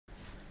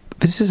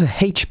This is a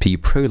HP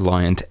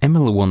ProLiant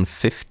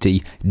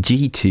ML150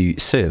 G2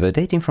 server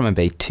dating from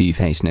about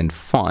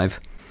 2005.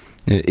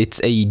 It's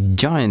a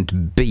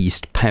giant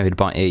beast powered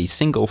by a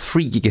single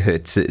 3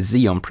 GHz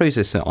Xeon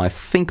processor, I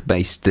think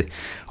based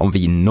on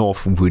the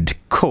Northwood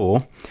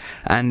core,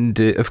 and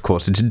of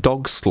course it's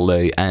dog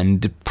slow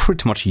and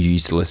pretty much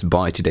useless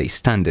by today's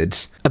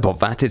standards. Above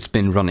that, it's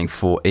been running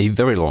for a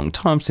very long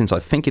time, since I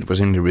think it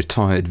was only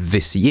retired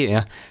this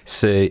year,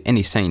 so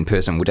any sane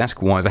person would ask,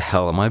 why the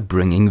hell am I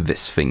bringing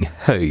this thing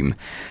home?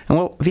 And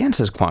well, the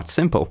answer is quite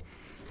simple.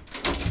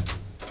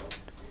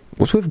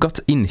 What we've got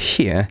in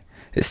here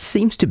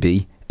seems to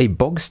be a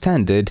bog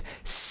standard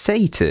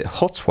SATA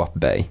hot swap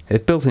bay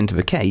built into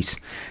the case,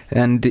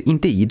 and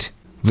indeed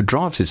the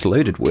drives it's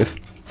loaded with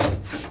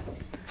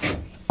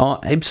are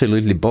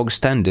absolutely bog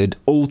standard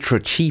ultra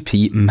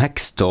cheapy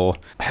Maxtor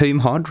home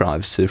hard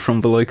drives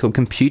from the local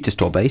computer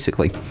store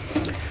basically.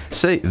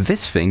 So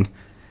this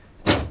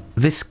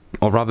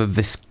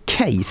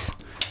case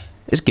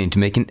is going to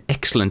make an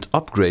excellent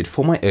upgrade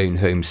for my own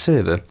home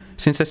server,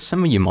 since as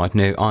some of you might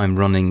know, I'm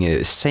running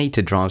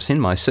SATA drives in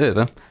my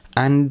server,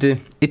 and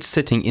it's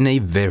sitting in a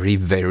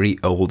very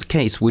old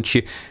case, which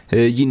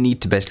you need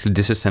to basically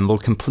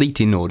disassemble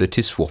completely in order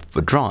to swap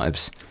the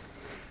drives.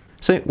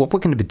 So what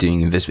we're going to be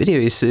doing in this video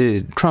is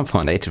try and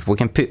find out if we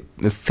can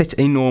fit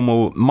a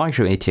normal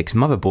micro ATX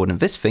motherboard in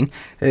this thing,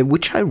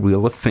 which I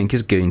really think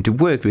is going to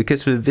work,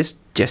 because this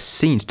just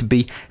seems to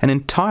be an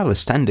entirely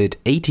standard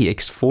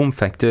ATX form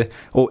factor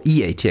or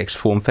eATX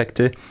form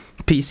factor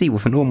PC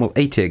with a normal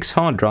ATX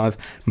hard drive,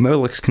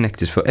 Molex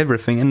connectors for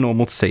everything, and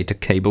normal SATA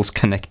cables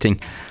connecting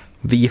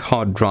the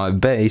hard drive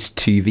base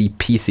to the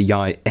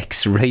PCI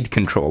X RAID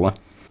controller.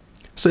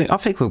 So I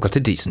think we've got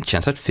a decent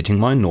chance at fitting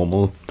my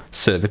normal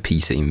server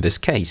PC in this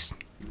case.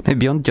 Now,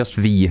 beyond just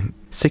the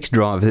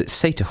 6-drive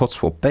SATA hot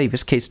swap bay,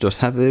 this case does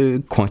have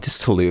quite a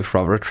slew of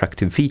rather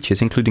attractive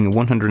features, including a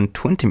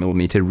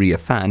 120mm rear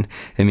fan.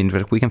 I mean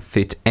that we can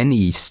fit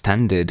any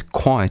standard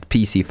quiet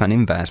PC fan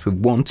in there as we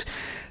want,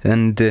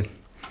 and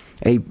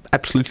a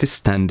absolutely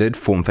standard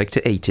form factor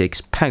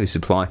ATX power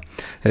supply,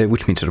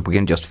 which means that we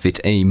can just fit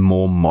a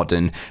more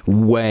modern,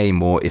 way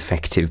more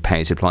effective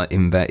power supply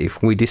in there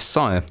if we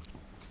desire.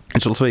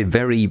 It's also a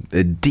very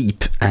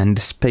deep and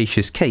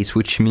spacious case,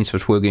 which means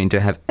that we're going to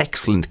have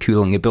excellent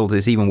cooling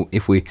abilities even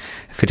if we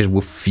fit it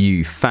with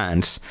few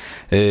fans.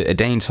 A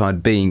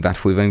downside being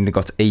that we've only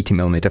got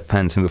 80mm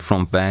fans in the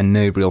front there,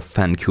 no real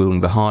fan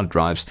cooling the hard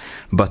drives.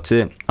 But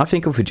I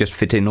think if we just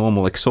fit a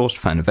normal exhaust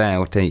fan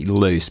there at a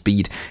low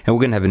speed, we're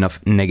going to have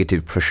enough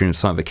negative pressure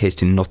inside the case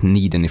to not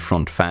need any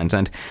front fans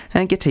and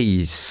get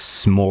a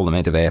small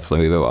amount of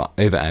airflow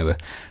over our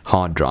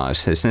hard drives.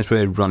 So since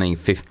I'm running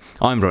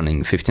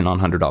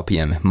 5900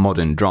 RPM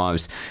modern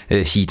drives,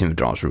 heating the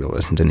drives really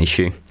isn't an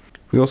issue.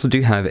 We also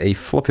do have a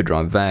floppy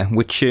drive there,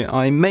 which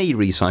I may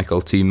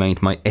recycle to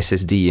mount my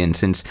SSD in,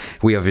 since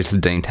we obviously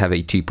don't have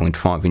a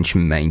 2.5-inch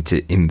mount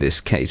in this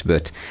case,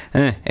 but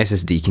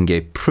SSD can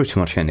go pretty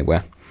much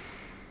anywhere.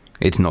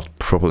 It's not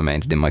properly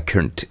mounted in my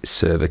current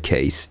server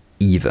case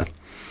either.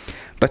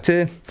 But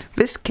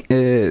this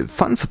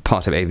fun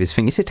part about this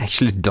thing is it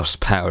actually does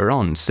power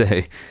on,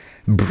 so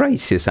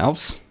brace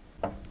yourselves.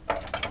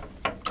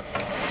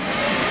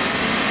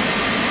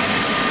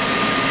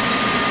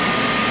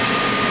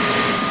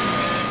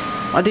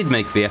 I did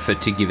make the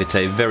effort to give it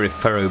a very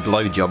thorough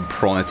blowjob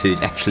prior to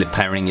actually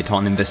powering it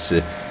on in this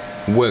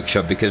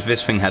workshop, because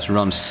this thing has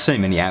run so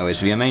many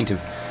hours. The amount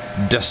of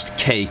dust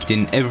caked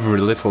in every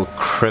little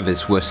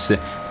crevice was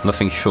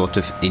nothing short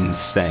of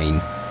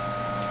insane.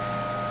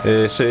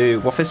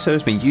 So what this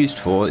has been used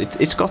for,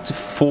 it's got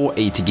 4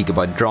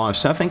 80GB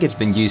drives, so I think it's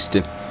been used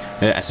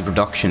as a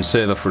production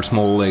server for a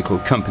small local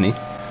company.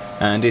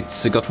 And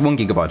it's got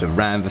 1GB of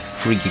RAM, a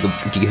 3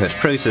 GHz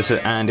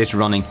processor, and it's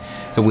running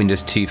a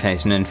Windows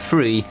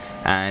 2003,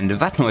 and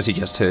that noise you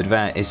just heard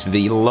there is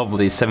the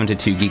lovely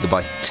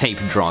 72GB tape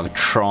drive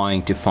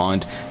trying to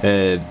find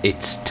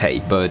its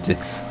tape, but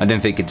I don't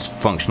think it's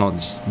functional,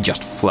 it's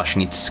just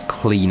flashing its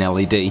clean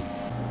LED.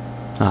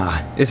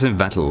 Ah, isn't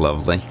that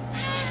lovely?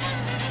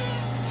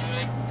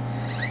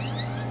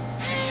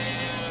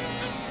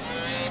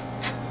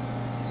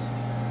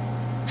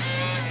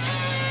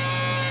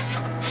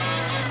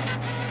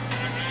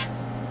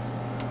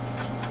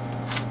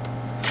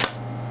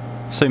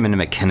 So many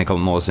mechanical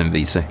noises in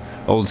these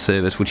old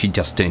servers which you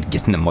just don't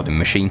get in a modern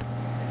machine.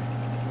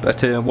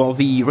 But while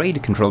the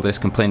RAID controller is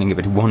complaining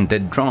about one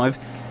dead drive,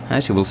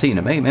 as you will see in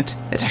a moment,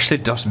 it actually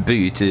does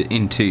boot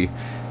into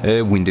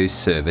Windows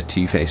Server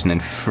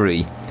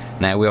 2003.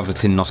 Now we're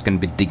obviously not going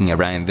to be digging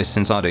around this,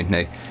 since I don't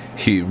know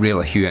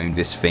who owned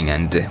this thing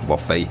and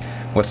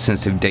what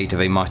sensitive data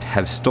they might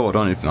have stored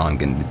on it. I'm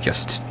going to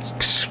just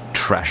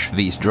trash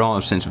these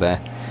drives, since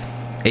they're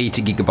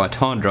 80GB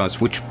hard drives,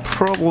 which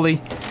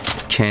probably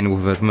can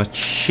with a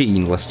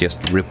machine. Let's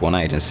just rip one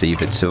out and see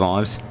if it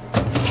survives.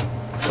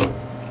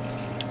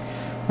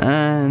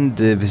 And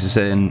this is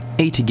an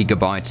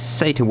 80GB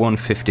SATA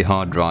 150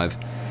 hard drive,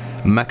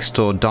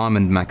 Maxtor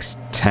Diamond Max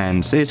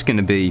 10, so it's going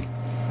to be,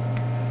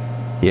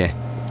 yeah,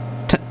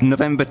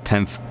 November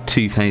 10th,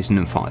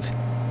 2005.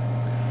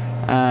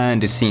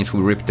 And it seems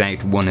we ripped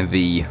out one of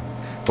the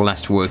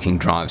last working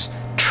drives,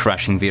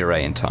 trashing the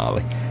array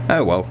entirely.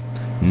 Oh well,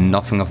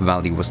 nothing of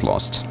value was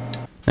lost.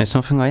 Now,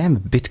 something I am a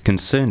bit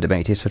concerned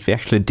about is that we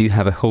actually do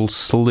have a whole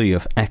slew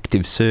of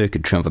active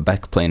circuitry on the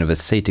backplane of a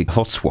SATA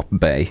hot swap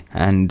bay,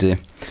 and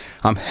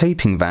I'm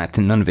hoping that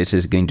none of this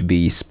is going to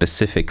be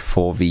specific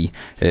for the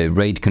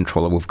RAID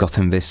controller we've got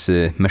in this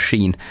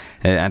machine,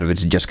 and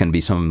it's just going to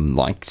be some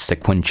like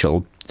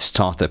sequential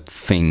startup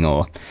thing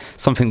or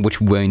something which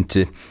won't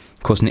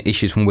cause any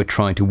issues when we're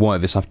trying to wire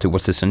this up to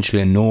what's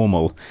essentially a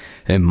normal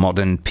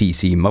modern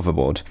PC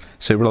motherboard.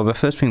 So well, the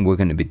first thing we're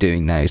going to be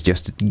doing now is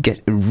just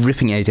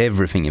ripping out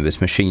everything in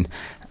this machine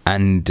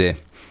and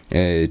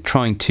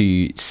trying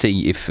to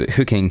see if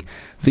hooking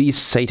these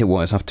SATA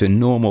wires up to a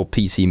normal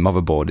PC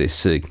motherboard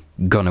is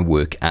gonna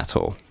work at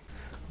all.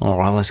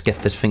 Alright, let's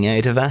get this thing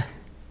out of there.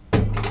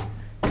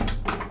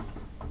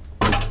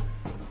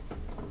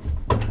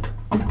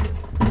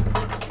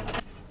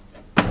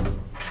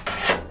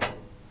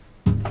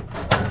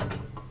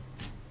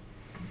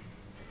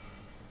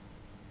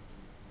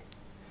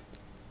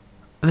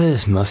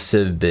 This must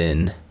have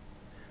been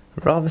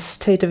rather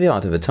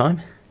state-of-the-art at the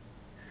time.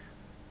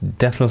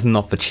 Definitely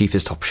not the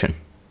cheapest option.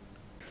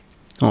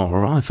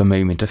 Alright, the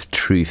moment of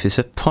truth is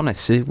upon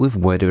us. We've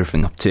wired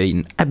everything up to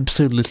an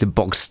absolutely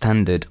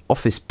bog-standard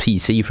Office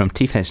PC from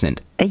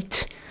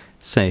 2008.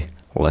 So,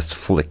 let's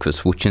flick the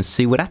switch and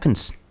see what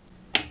happens.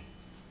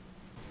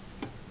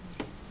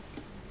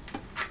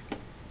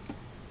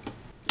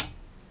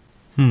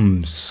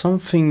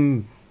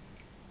 Something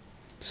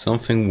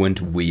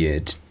went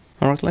weird.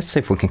 Alright, let's see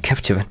if we can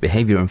capture that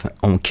behavior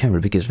on camera,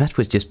 because that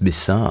was just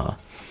bizarre.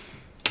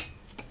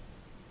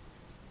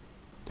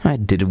 I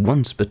did it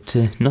once, but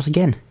not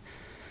again.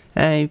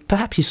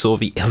 Perhaps you saw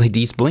the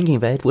LEDs blinking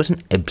there. It was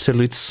an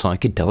absolute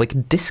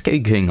psychedelic disco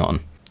going on.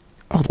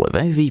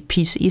 Although the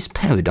PC is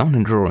powered on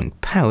and drawing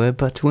power,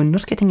 but we're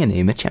not getting an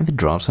image and the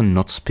drives are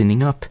not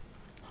spinning up.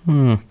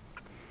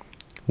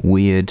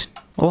 Weird.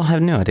 Well, I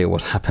have no idea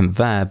what happened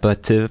there,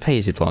 but the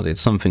page did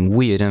something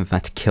weird and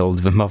that killed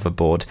the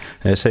motherboard.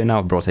 So now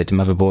I brought out the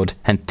motherboard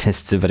and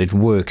tested that it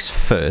works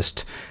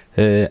first,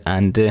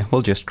 and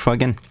we'll just try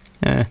again.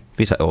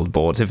 These are old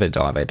boards. If they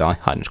die, they die.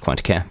 I don't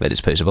quite care. They're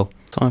disposable.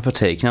 Time for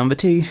take number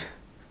 2.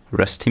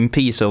 Rest in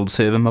peace, old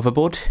server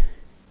motherboard.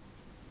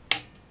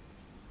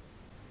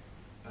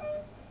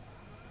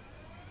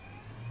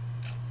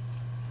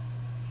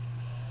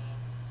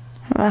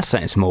 That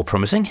sounds more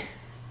promising.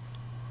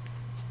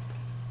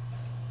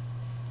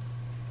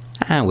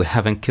 And we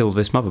haven't killed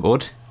this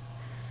motherboard.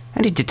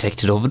 And it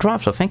detected all the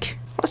drives, I think.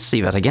 Let's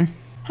see that again.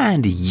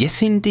 And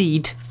yes,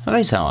 indeed,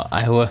 those are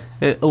our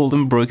old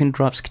and broken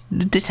drives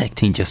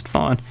detecting just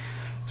fine.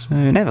 So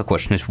now the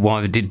question is,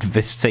 why did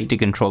this SATA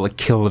controller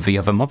kill the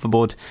other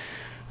motherboard?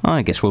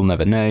 I guess we'll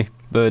never know,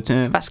 but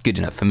that's good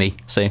enough for me.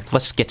 So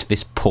let's get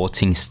this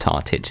porting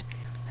started.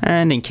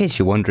 And in case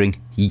you're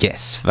wondering,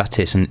 yes, that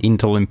is an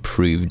Intel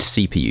improved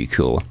CPU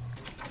cooler.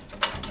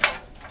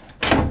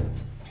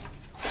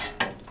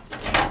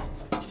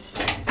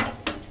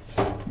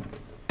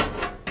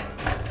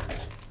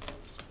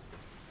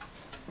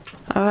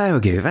 There we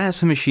go, that's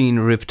the machine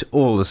ripped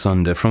all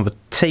asunder, from the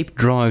tape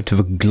drive to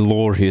the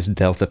glorious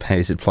Delta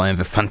power supply and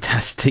the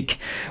fantastic,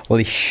 well,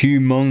 the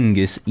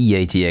humongous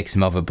E80X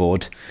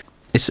motherboard.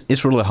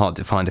 It's really hard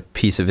to find a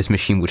piece of this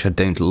machine which I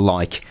don't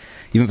like.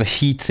 Even the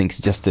heatsink is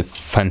just a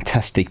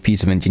fantastic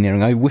piece of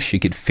engineering. I wish you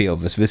could feel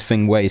this. This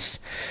thing weighs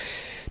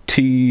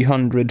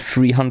 200,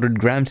 300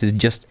 grams. It's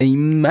just a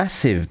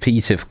massive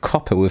piece of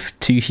copper with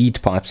 2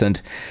 heat pipes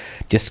and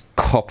just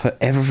copper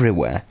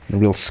everywhere. A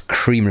real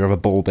screamer of a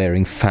ball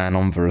bearing fan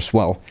on there as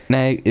well.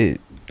 Now,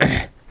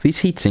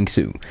 these heatsinks,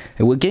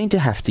 we're going to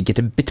have to get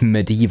a bit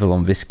medieval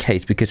on this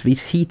case, because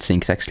these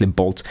heatsinks actually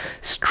bolt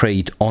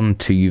straight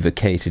onto the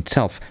case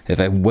itself.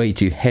 They're way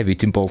too heavy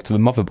to bolt to the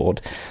motherboard.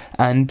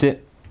 And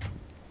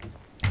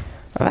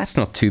that's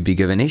not too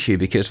big of an issue,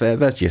 because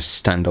there's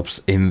just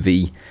standoffs in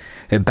the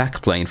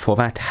backplane for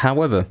that.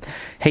 However,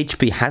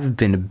 HP have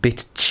been a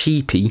bit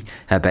cheapy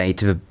about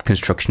the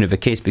construction of the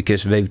case,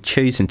 because they've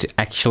chosen to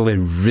actually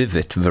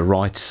rivet the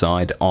right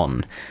side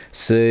on.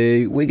 So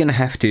we're going to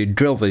have to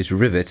drill those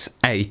rivets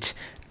out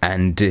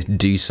and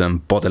do some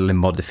bodily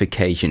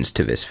modifications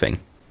to this thing.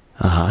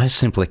 I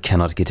simply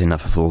cannot get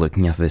enough of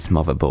looking at this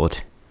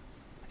motherboard.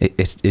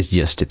 It's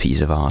just a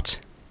piece of art.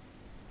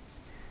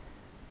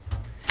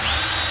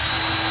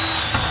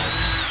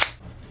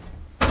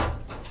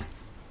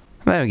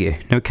 There we go,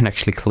 now we can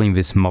actually clean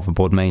this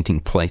motherboard mounting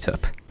plate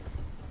up.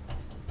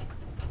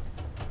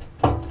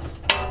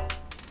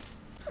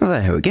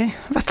 There we go,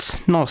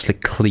 that's nicely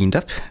cleaned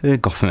up.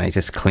 Gotham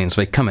is clean as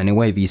they come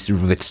anyway. These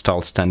rivet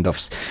style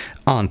standoffs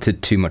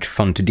aren't too much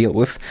fun to deal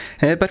with,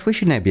 but we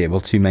should now be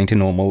able to mount a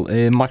normal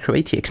micro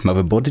ATX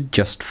motherboard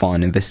just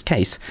fine in this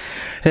case.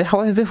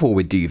 However, before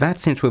we do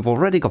that, since we've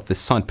already got this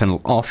side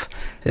panel off,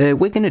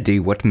 we're going to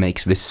do what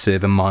makes this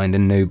server mine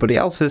and nobody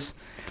else's,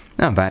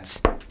 and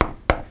that's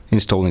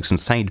installing some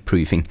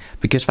soundproofing,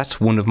 because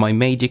that's one of my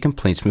major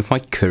complaints with my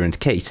current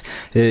case.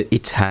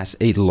 It has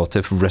a lot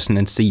of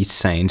resonancy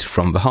sounds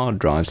from the hard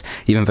drives,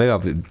 even though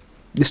I've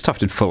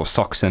stuffed it full of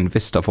socks and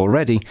this stuff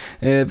already.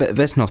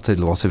 There's not a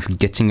lot of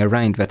getting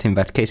around that in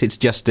that case. It's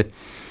just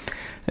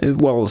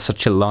well,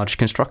 such a large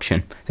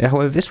construction.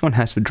 However, this one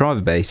has the driver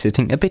bay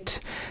sitting a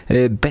bit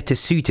better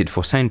suited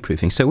for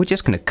soundproofing, so we're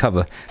just going to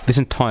cover this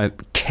entire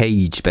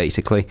cage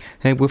basically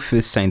with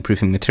this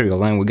soundproofing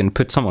material, and we're going to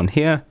put some on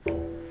here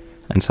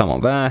and some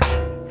on there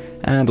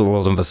and a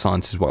lot on the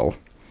sides as well.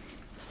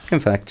 In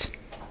fact,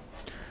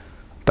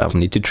 I'll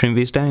need to trim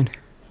these down.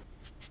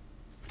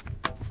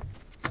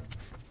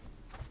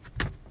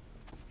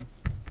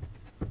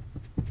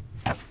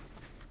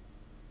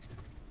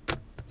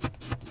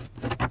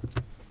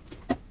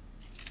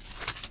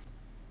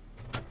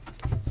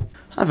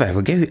 There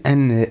we go,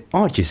 an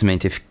arduous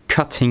amount of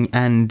cutting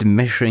and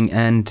measuring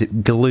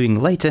and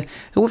gluing later.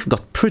 We've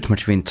got pretty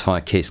much the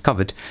entire case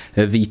covered.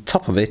 The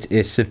top of it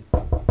is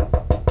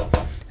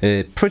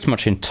pretty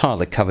much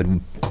entirely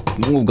covered.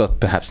 We've got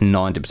perhaps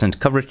 90%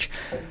 coverage.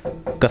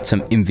 Got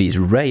some in these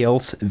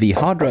rails. The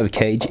hard drive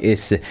cage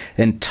is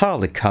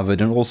entirely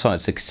covered on all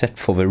sides except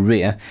for the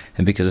rear,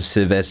 because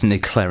there's no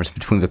clearance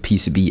between the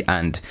PCB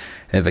and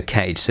the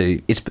cage, so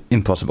it's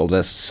impossible.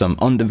 There's some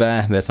under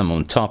there, there's some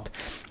on top,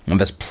 and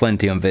there's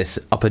plenty on this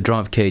upper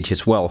drive cage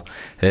as well.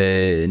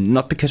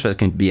 Not because there's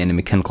going to be any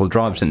mechanical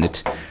drives in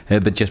it,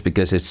 but just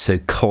because it's so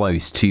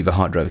close to the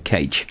hard drive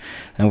cage.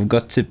 And we've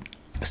got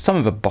some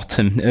of the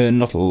bottom,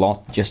 not a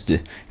lot, just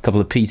a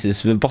couple of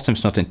pieces. The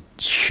bottom's not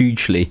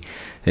hugely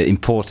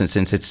important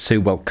since it's so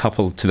well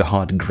coupled to the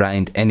hard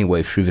ground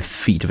anyway through the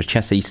feet of the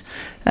chassis.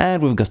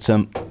 And we've got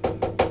some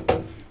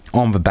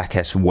on the back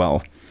as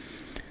well.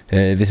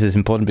 This is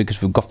important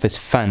because we've got this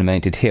fan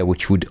mounted here,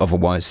 which would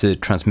otherwise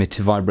transmit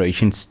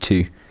vibrations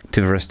to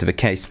the rest of the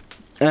case.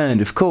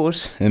 And of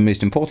course, and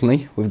most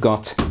importantly, we've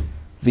got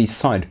these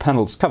side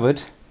panels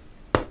covered.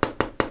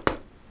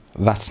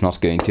 That's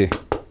not going to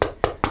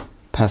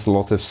pass a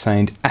lot of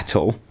sound at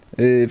all.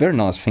 Very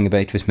nice thing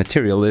about this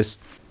material is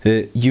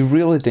you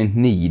really don't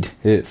need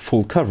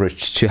full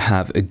coverage to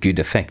have a good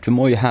effect. The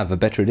more you have, the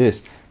better it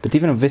is. But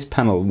even on this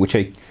panel, which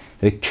I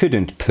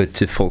couldn't put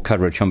full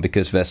coverage on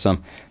because there's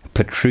some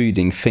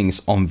protruding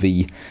things on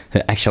the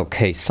actual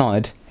case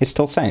side, it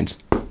still sounds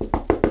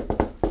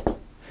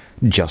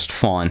just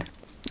fine.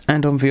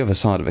 And on the other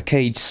side of the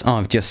cage,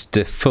 I've just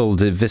filled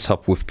this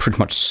up with pretty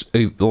much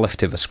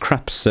leftover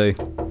scraps. So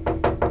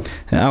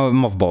our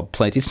motherboard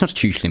plate, it's not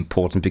hugely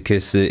important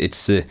because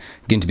it's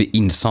going to be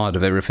inside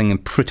of everything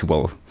and pretty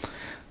well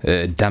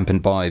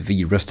dampened by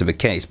the rest of the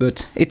case,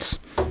 but it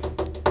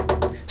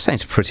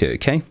sounds pretty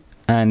okay.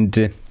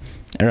 And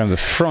around the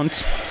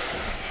front,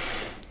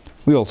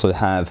 we also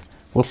have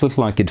what looked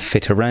like it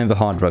fit around the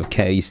hard drive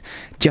case,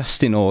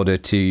 just in order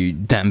to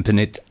dampen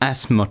it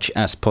as much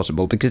as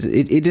possible, because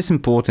it is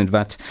important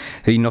that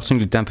you not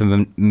only dampen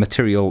the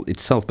material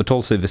itself, but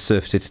also the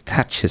surface it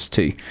attaches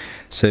to.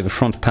 So the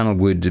front panel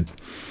would,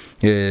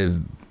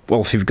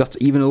 well, if you've got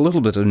even a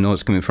little bit of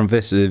noise coming from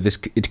this,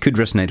 it could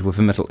resonate with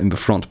the metal in the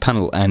front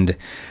panel and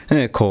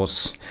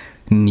cause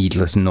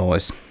needless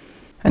noise.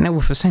 And now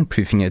with the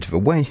soundproofing out of the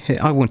way,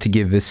 I want to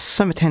give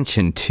some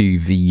attention to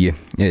the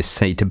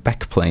SATA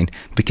backplane,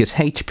 because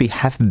HP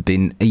have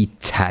been a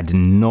tad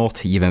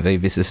naughty, even though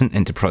this is an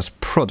enterprise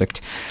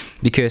product.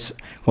 Because,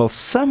 well,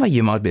 some of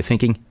you might be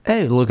thinking,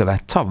 oh, look at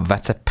that top,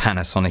 that's a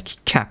Panasonic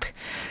cap.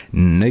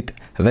 Nope,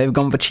 they've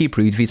gone the cheap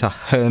route. These are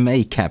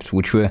Hermé caps,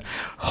 which were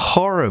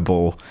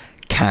horrible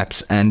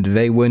caps, and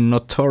they were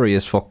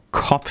notorious for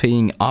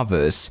copying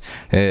others.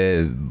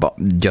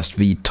 But just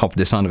the top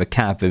design of a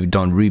cap, they've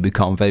done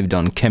Rubicon, they've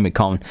done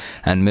Chemicon,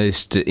 and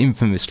most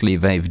infamously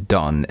they've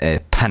done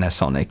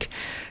Panasonic.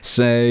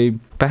 So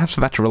perhaps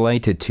that's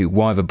related to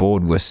why the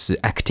board was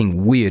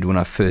acting weird when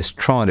I first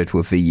tried it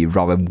with the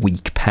rather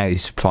weak power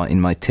supply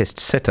in my test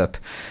setup.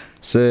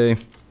 So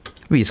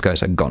these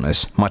guys are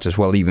goners. Might as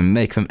well even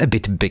make them a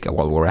bit bigger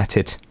while we're at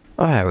it.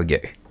 Oh, there we go.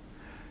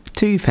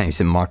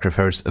 2000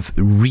 microfarads of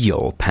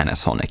real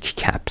Panasonic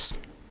caps.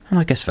 And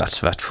I guess that's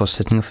that for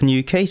setting up a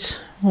new case.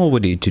 All we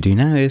need to do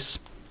now is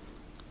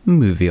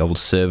move the old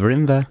server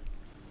in there.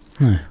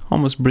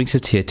 Almost brings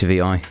a tear to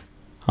the eye.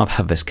 I've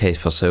had this case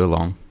for so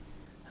long.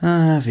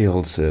 The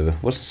old server.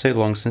 Wasn't so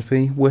long since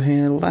we were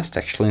here last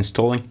actually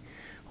installing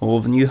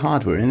all the new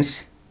hardware in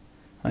it.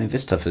 I mean,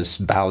 this stuff has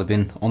barely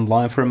been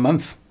online for a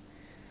month.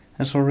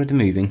 It's already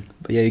moving.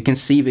 But yeah, you can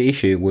see the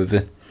issue with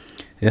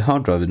the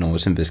hard drive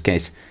noise in this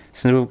case.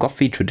 So we've got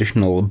the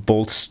traditional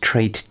bolt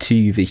straight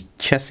to the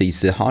chassis,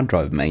 the hard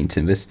drive mains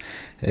in this.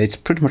 It's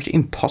pretty much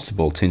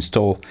impossible to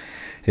install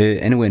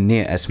anywhere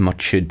near as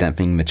much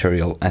dampening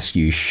material as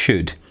you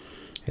should.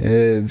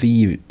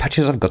 The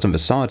patches I've got on the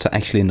side are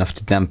actually enough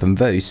to dampen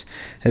those,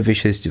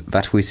 which is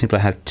that we simply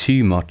have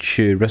too much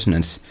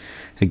resonance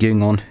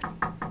going on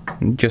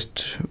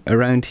just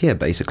around here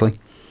basically.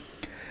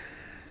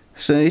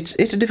 So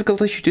it's a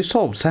difficult issue to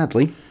solve,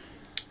 sadly.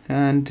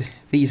 And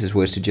the easiest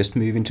way is to just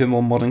move into a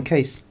more modern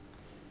case.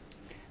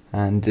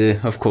 And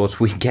of course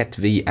we get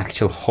the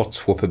actual hot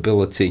swap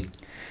ability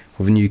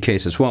of a new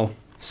case as well,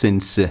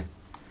 since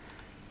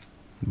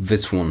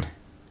this one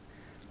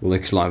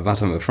looks like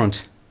that on the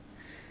front.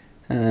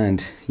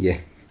 And yeah,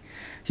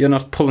 you're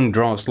not pulling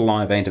drives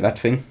live into that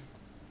thing,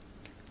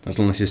 as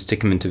long as you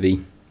stick them into the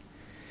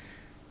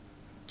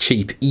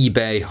cheap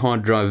eBay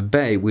hard drive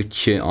bay,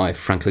 which I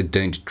frankly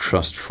don't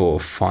trust for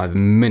 5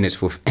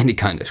 minutes with any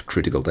kind of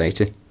critical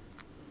data.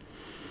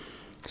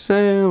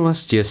 So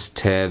let's just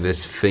tear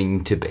this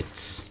thing to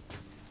bits.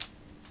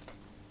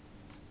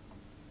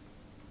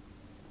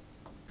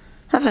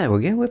 And there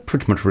we go, we're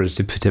pretty much ready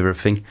to put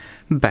everything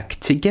back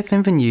together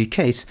in the new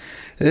case.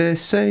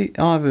 So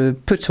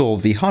I've put all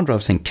the hard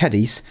drives in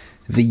caddies.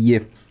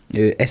 The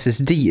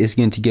SSD is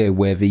going to go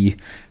where the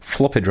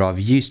floppy drive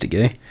used to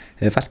go.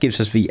 That gives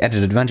us the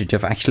added advantage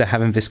of actually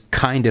having this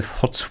kind of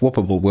hot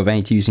swappable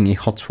without using a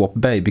hot swap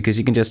bay, because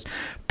you can just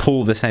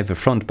pull this out the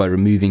front by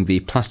removing the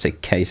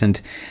plastic case,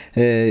 and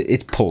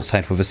it pulls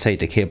out with a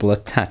SATA cable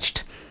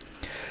attached.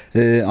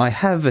 I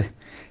have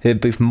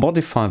both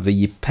modified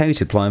the power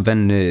supply and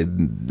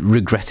then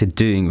regretted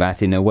doing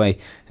that in a way,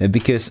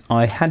 because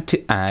I had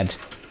to add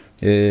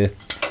 3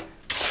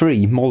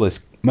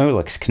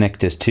 Molex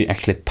connectors to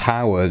actually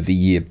power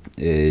the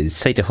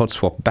SATA hot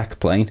swap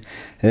backplane,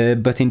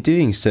 but in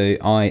doing so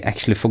I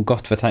actually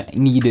forgot that I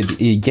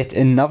needed yet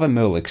another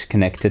Molex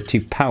connector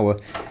to power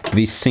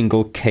the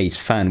single case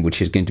fan,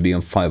 which is going to be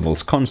on 5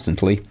 volts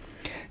constantly.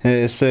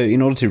 So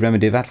in order to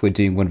remedy that, we're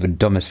doing one of the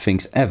dumbest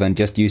things ever and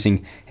just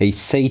using a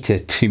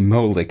SATA to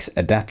Molex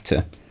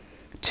adapter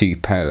to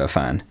power a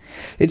fan.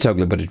 It's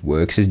ugly, but it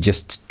works. It's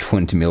just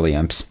 20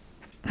 milliamps.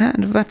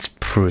 And that's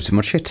pretty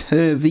much it.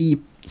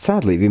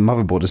 Sadly, the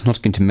motherboard is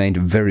not going to mount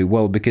very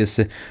well, because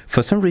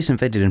for some reason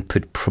they didn't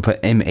put proper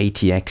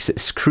M80X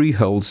screw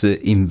holes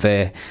in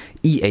their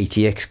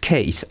E80X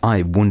case.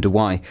 I wonder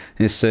why.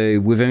 So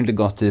we've only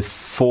got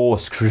 4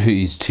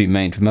 screws to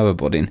mount the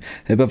motherboard in,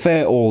 but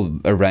they're all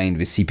around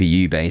the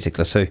CPU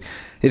basically, so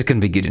it's going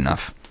to be good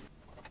enough.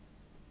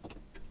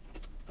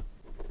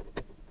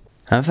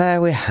 And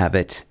there we have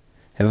it.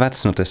 If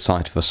that's not a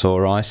sight for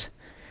sore eyes.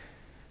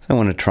 I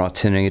want to try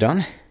turning it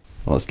on.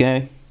 Let's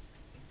go.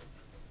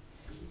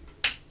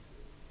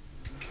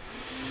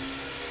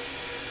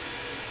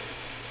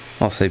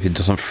 I'll see if it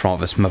doesn't fry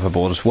this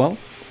motherboard as well.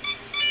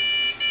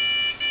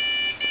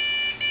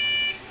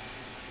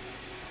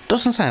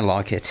 Doesn't sound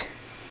like it.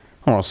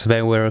 Alright, so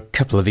there were a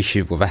couple of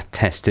issues with that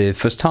test.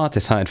 For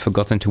starters, I had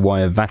forgotten to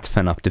wire that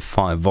fan up to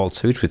 5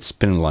 volts, so it was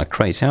spinning like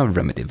crazy. I've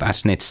remedied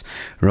that and it's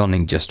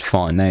running just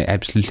fine now,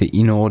 absolutely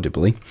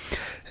inaudibly.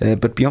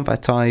 But beyond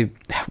that, I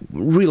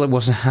really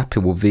wasn't happy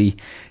with the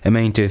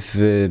amount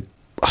of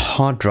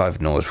hard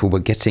drive noise we were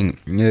getting.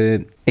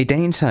 A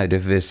downside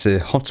of this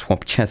hot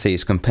swap chassis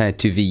as compared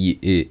to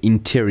the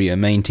interior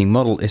mounting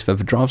model is that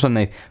the drives are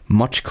now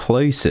much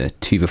closer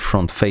to the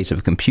front face of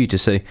the computer,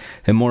 so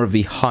more of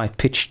the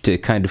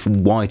high-pitched kind of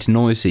white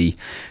noisy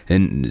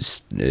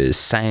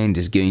sound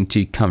is going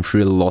to come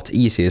through a lot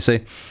easier. So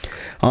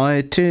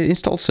I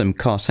installed some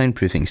car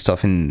soundproofing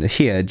stuff in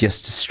here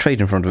just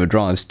straight in front of the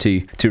drives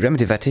to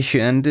remedy that issue,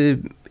 and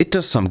it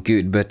does some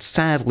good, but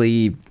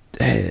sadly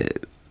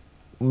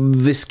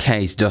this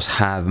case does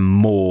have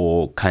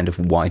more kind of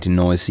white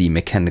noisy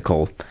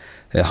mechanical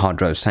hard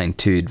drive sound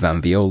to it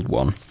than the old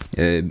one.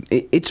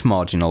 It's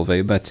marginal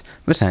though, but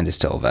the sound is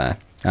still there.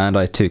 And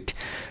I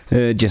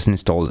just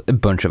installed a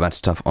bunch of that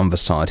stuff on the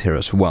side here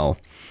as well.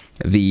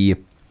 The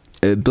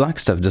black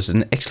stuff does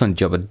an excellent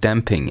job at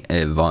damping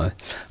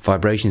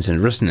vibrations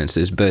and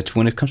resonances, but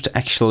when it comes to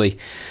actually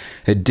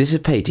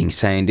dissipating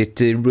sound,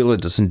 it really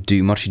doesn't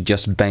do much. It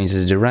just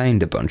bounces it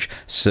around a bunch.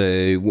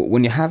 So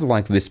when you have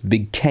like this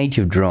big cage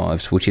of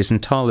drives, which is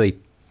entirely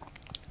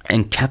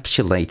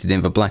encapsulated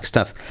in the black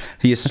stuff,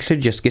 you essentially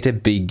just get a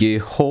big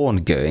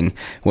horn going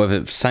where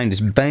the sound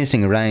is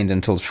bouncing around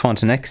until it's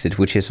front and exit,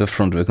 which is the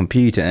front of the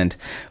computer, and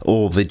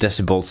all the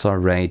decibels are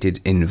rated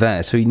in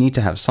there. So you need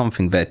to have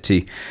something there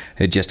to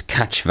just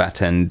catch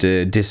that and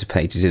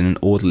dissipate it in an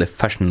orderly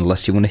fashion,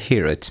 unless you want to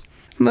hear it.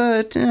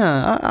 But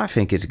I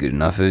think it's good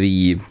enough.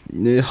 The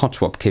hot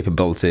swap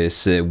capability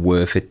is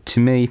worth it to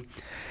me.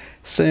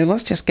 So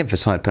let's just get the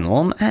side panel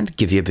on and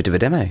give you a bit of a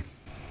demo.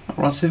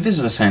 Alright, so this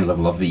is the sound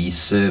level of the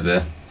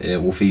server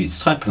with the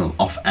side panel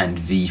off and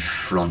the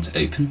front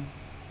open.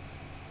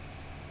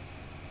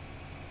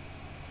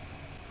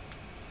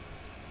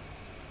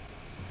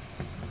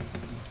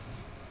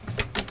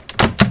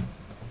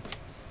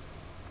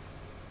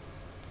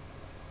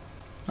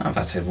 And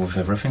that's it with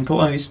everything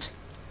closed.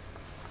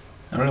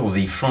 And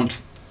really, the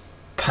front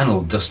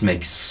panel does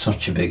make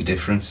such a big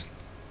difference.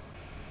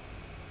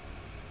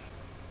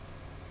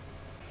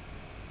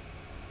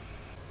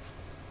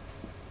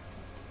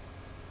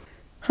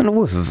 And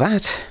with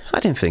that, I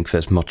don't think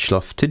there's much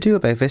left to do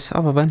about this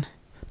other than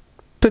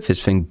put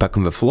this thing back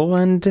on the floor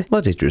and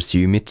let it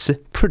resume its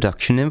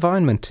production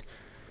environment.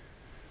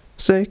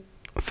 So,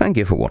 thank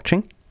you for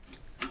watching.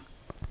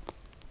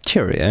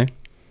 Cheerio.